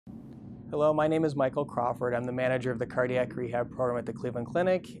Hello, my name is Michael Crawford. I'm the manager of the Cardiac Rehab program at the Cleveland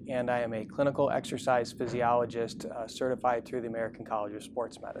Clinic, and I am a clinical exercise physiologist certified through the American College of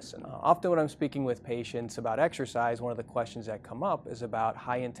Sports Medicine. Often when I'm speaking with patients about exercise, one of the questions that come up is about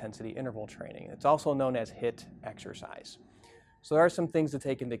high-intensity interval training. It's also known as HIIT exercise. So there are some things to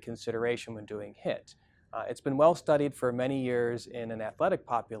take into consideration when doing HIIT. It's been well studied for many years in an athletic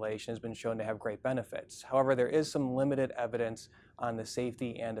population, has been shown to have great benefits. However, there is some limited evidence on the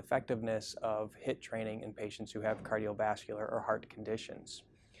safety and effectiveness of HIIT training in patients who have cardiovascular or heart conditions.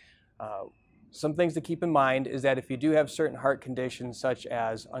 Some things to keep in mind is that if you do have certain heart conditions such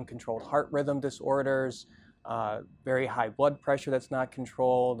as uncontrolled heart rhythm disorders, very high blood pressure that's not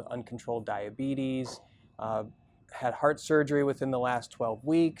controlled, uncontrolled diabetes, had heart surgery within the last 12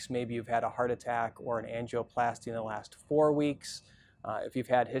 weeks, maybe you've had a heart attack or an angioplasty in the last 4 weeks, if you've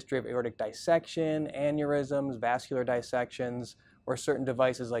had history of aortic dissection, aneurysms, vascular dissections, or certain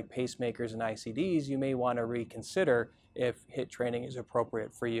devices like pacemakers and ICDs, you may want to reconsider if HIIT training is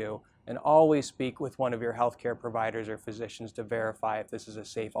appropriate for you. And always speak with one of your healthcare providers or physicians to verify if this is a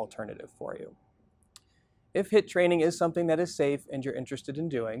safe alternative for you. If HIIT training is something that is safe and you're interested in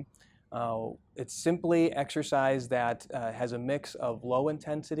doing, it's simply exercise that has a mix of low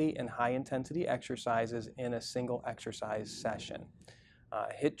intensity and high intensity exercises in a single exercise session.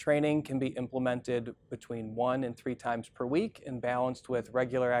 HIIT training can be implemented between 1 and 3 times per week and balanced with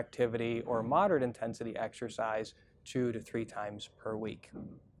regular activity or moderate intensity exercise 2 to 3 times per week.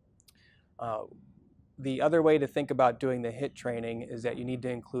 The other way to think about doing the HIIT training is that you need to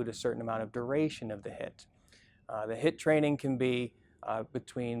include a certain amount of duration of the HIIT. The HIIT training can be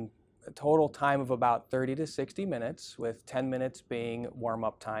between a total time of about 30 to 60 minutes, with 10 minutes being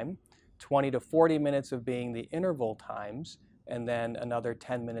warm-up time, 20 to 40 minutes of being the interval times, and then another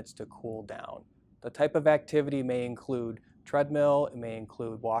 10 minutes to cool down. The type of activity may include treadmill, it may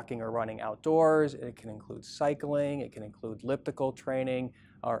include walking or running outdoors, it can include cycling, it can include elliptical training,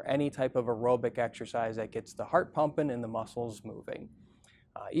 or any type of aerobic exercise that gets the heart pumping and the muscles moving.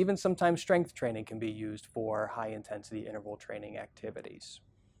 Even sometimes strength training can be used for high-intensity interval training activities.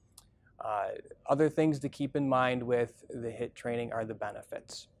 Other things to keep in mind with the HIIT training are the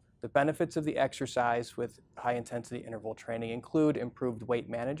benefits. The benefits of the exercise with high-intensity interval training include improved weight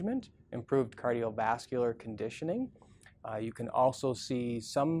management, improved cardiovascular conditioning. You can also see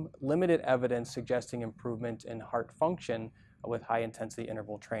some limited evidence suggesting improvement in heart function with high-intensity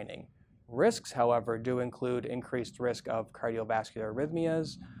interval training. Risks, however, do include increased risk of cardiovascular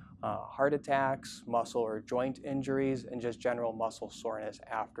arrhythmias, heart attacks, muscle or joint injuries, and just general muscle soreness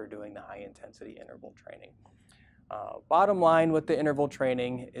after doing the high-intensity interval training. Bottom line with the interval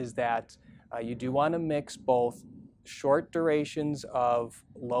training is that you do want to mix both short durations of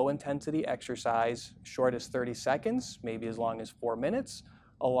low-intensity exercise, short as 30 seconds, maybe as long as 4 minutes,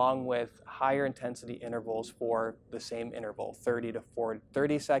 along with higher intensity intervals for the same interval,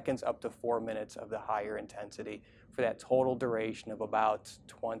 30 seconds up to 4 minutes of the higher intensity, for that total duration of about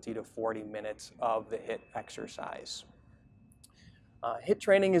 20 to 40 minutes of the HIIT exercise. HIIT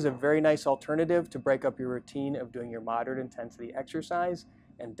training is a very nice alternative to break up your routine of doing your moderate intensity exercise,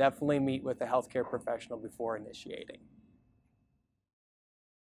 and definitely meet with a healthcare professional before initiating.